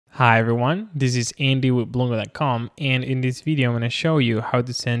Hi everyone, this is Andy with Bloomberg.com, and in this video I'm going to show you how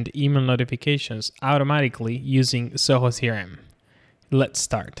to send email notifications automatically using Zoho CRM. Let's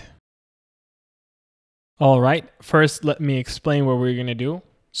start. Alright, first let me explain what we're going to do.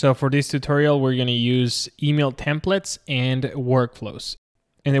 So for this tutorial we're going to use email templates and workflows.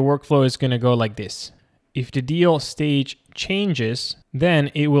 And the workflow is going to go like this. If the deal stage changes,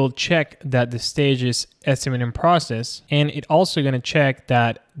 then it will check that the stage is estimate in process, and it also going to check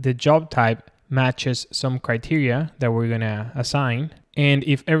that the job type matches some criteria that we're going to assign. And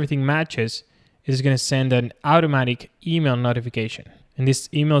if everything matches, it's going to send an automatic email notification. And this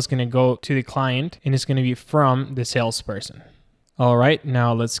email is going to go to the client and it's going to be from the salesperson. All right,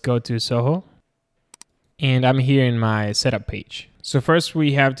 now let's go to Zoho. And I'm here in my setup page. So first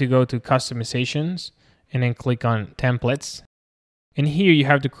we have to go to customizations and then click on templates. And here you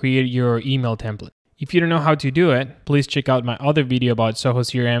have to create your email template. If you don't know how to do it, please check out my other video about Zoho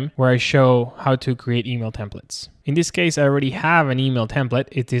CRM where I show how to create email templates. In this case, I already have an email template.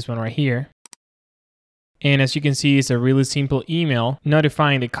 It's this one right here. And as you can see, it's a really simple email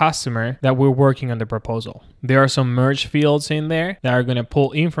notifying the customer that we're working on the proposal. There are some merge fields in there that are going to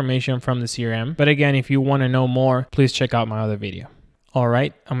pull information from the CRM. But again, if you want to know more, please check out my other video. All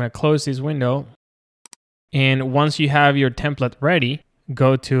right, I'm going to close this window. And once you have your template ready,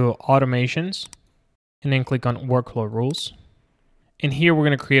 go to automations and then click on workflow rules. And here we're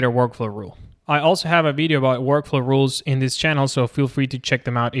going to create a workflow rule. I also have a video about workflow rules in this channel, so feel free to check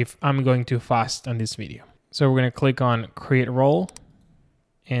them out if I'm going too fast on this video. So we're going to click on create role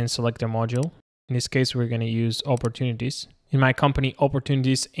and select a module. In this case, we're going to use opportunities. In my company,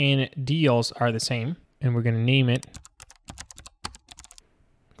 opportunities and deals are the same, and we're going to name it.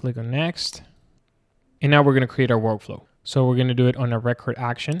 Click on next. And now we're going to create our workflow. So we're going to do it on a record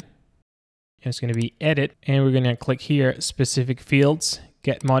action. And it's going to be edit. And we're going to click here, specific fields,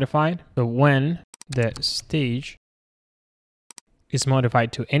 get modified. So when the stage is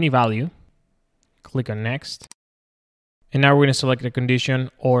modified to any value, click on next. And now we're going to select a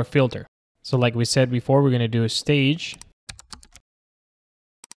condition or filter. So like we said before, we're going to do a stage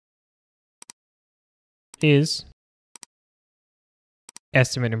is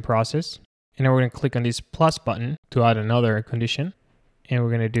estimate in process. And now we're going to click on this plus button to add another condition. And we're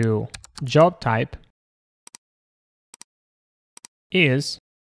going to do job type is,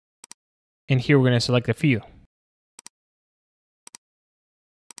 and here we're going to select a few.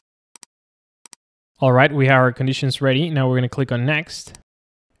 All right, we have our conditions ready. Now we're going to click on next.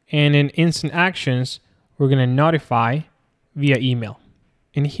 And in instant actions, we're going to notify via email.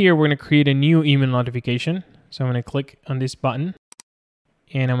 And here we're going to create a new email notification. So I'm going to click on this button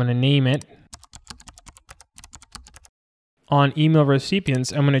and I'm going to name it. On email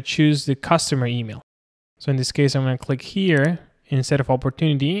recipients, I'm going to choose the customer email. So in this case, I'm going to click here. Instead of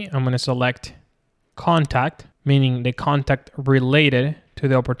opportunity, I'm going to select contact, meaning the contact related to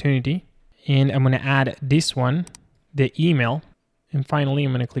the opportunity. And I'm going to add this one, the email. And finally,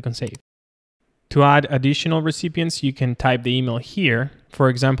 I'm going to click on save. To add additional recipients, you can type the email here. For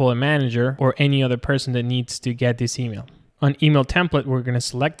example, a manager or any other person that needs to get this email. On email template, we're going to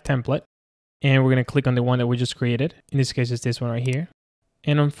select template. And we're going to click on the one that we just created. In this case, it's this one right here.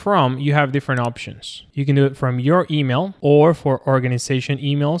 And on from, you have different options. You can do it from your email or for organization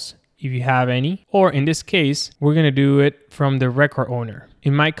emails, if you have any. Or in this case, we're going to do it from the record owner.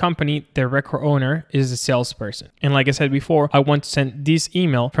 In my company, the record owner is the salesperson. And like I said before, I want to send this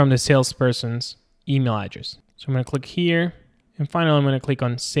email from the salesperson's email address. So I'm going to click here. And finally, I'm going to click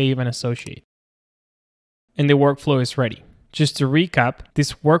on Save and Associate. And the workflow is ready. Just to recap,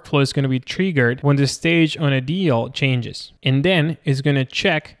 this workflow is going to be triggered when the stage on a deal changes. And then it's going to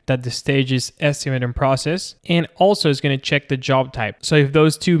check that the stage is estimate in process. And also it's going to check the job type. So if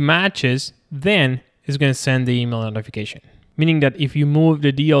those two matches, then it's going to send the email notification. Meaning that if you move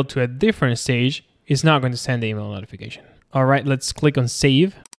the deal to a different stage, it's not going to send the email notification. All right, let's click on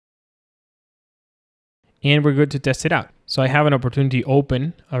Save. And we're good to test it out. So I have an opportunity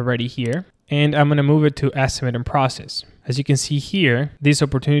open already here. And I'm going to move it to estimate in process. As you can see here, this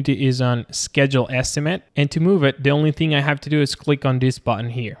opportunity is on schedule estimate. And to move it, the only thing I have to do is click on this button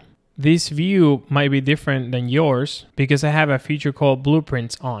here. This view might be different than yours because I have a feature called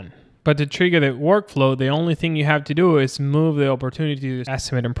blueprints on. But to trigger the workflow, the only thing you have to do is move the opportunity to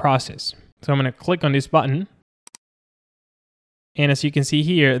estimate in process. So I'm going to click on this button. And as you can see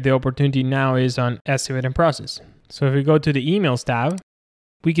here, the opportunity now is on estimate in process. So if we go to the emails tab,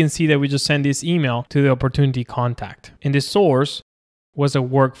 we can see that we just sent this email to the opportunity contact. And the source was a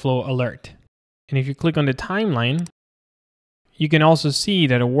workflow alert. And if you click on the timeline, you can also see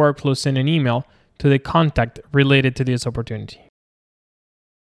that a workflow sent an email to the contact related to this opportunity.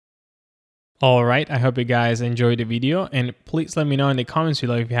 All right, I hope you guys enjoyed the video, and please let me know in the comments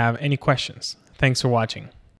below if you have any questions. Thanks for watching.